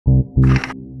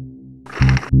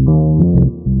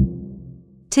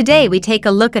Today we take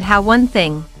a look at how one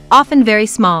thing, often very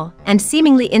small and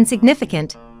seemingly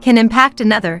insignificant, can impact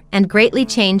another and greatly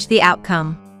change the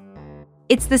outcome.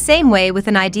 It's the same way with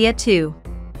an idea too.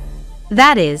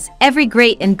 That is, every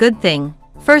great and good thing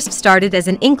first started as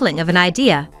an inkling of an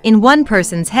idea in one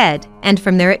person's head, and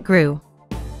from there it grew.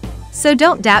 So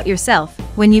don't doubt yourself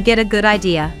when you get a good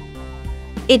idea.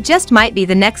 It just might be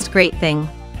the next great thing.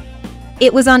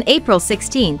 It was on April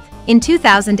 16th, in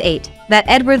 2008, that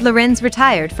Edward Lorenz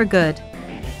retired for good.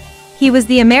 He was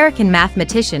the American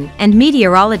mathematician and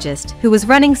meteorologist who was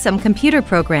running some computer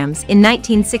programs in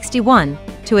 1961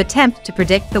 to attempt to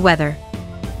predict the weather.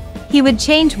 He would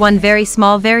change one very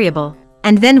small variable,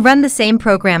 and then run the same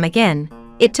program again.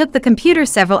 It took the computer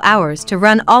several hours to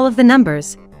run all of the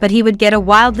numbers, but he would get a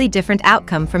wildly different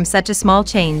outcome from such a small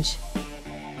change.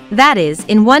 That is,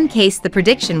 in one case the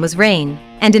prediction was rain,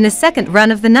 and in a second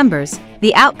run of the numbers,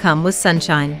 the outcome was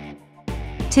sunshine.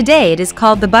 Today it is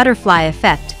called the butterfly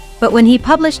effect, but when he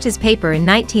published his paper in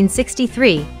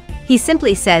 1963, he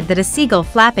simply said that a seagull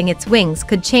flapping its wings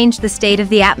could change the state of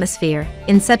the atmosphere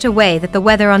in such a way that the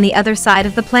weather on the other side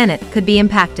of the planet could be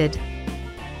impacted.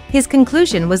 His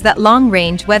conclusion was that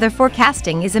long-range weather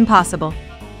forecasting is impossible.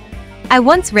 I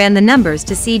once ran the numbers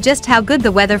to see just how good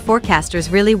the weather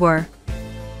forecasters really were.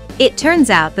 It turns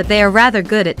out that they are rather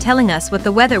good at telling us what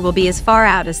the weather will be as far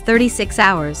out as 36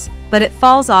 hours, but it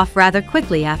falls off rather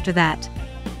quickly after that.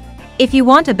 If you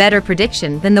want a better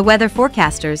prediction than the weather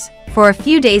forecasters, for a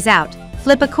few days out,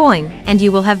 flip a coin and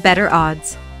you will have better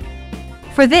odds.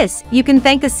 For this, you can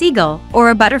thank a seagull or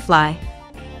a butterfly.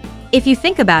 If you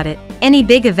think about it, any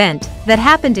big event that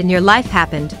happened in your life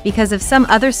happened because of some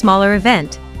other smaller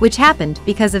event, which happened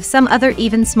because of some other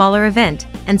even smaller event,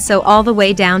 and so all the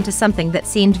way down to something that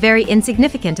seemed very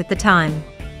insignificant at the time.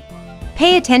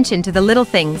 Pay attention to the little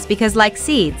things because, like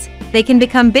seeds, they can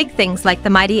become big things like the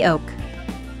mighty oak.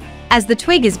 As the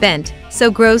twig is bent,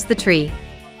 so grows the tree.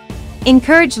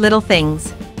 Encourage little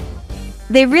things.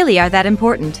 They really are that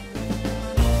important.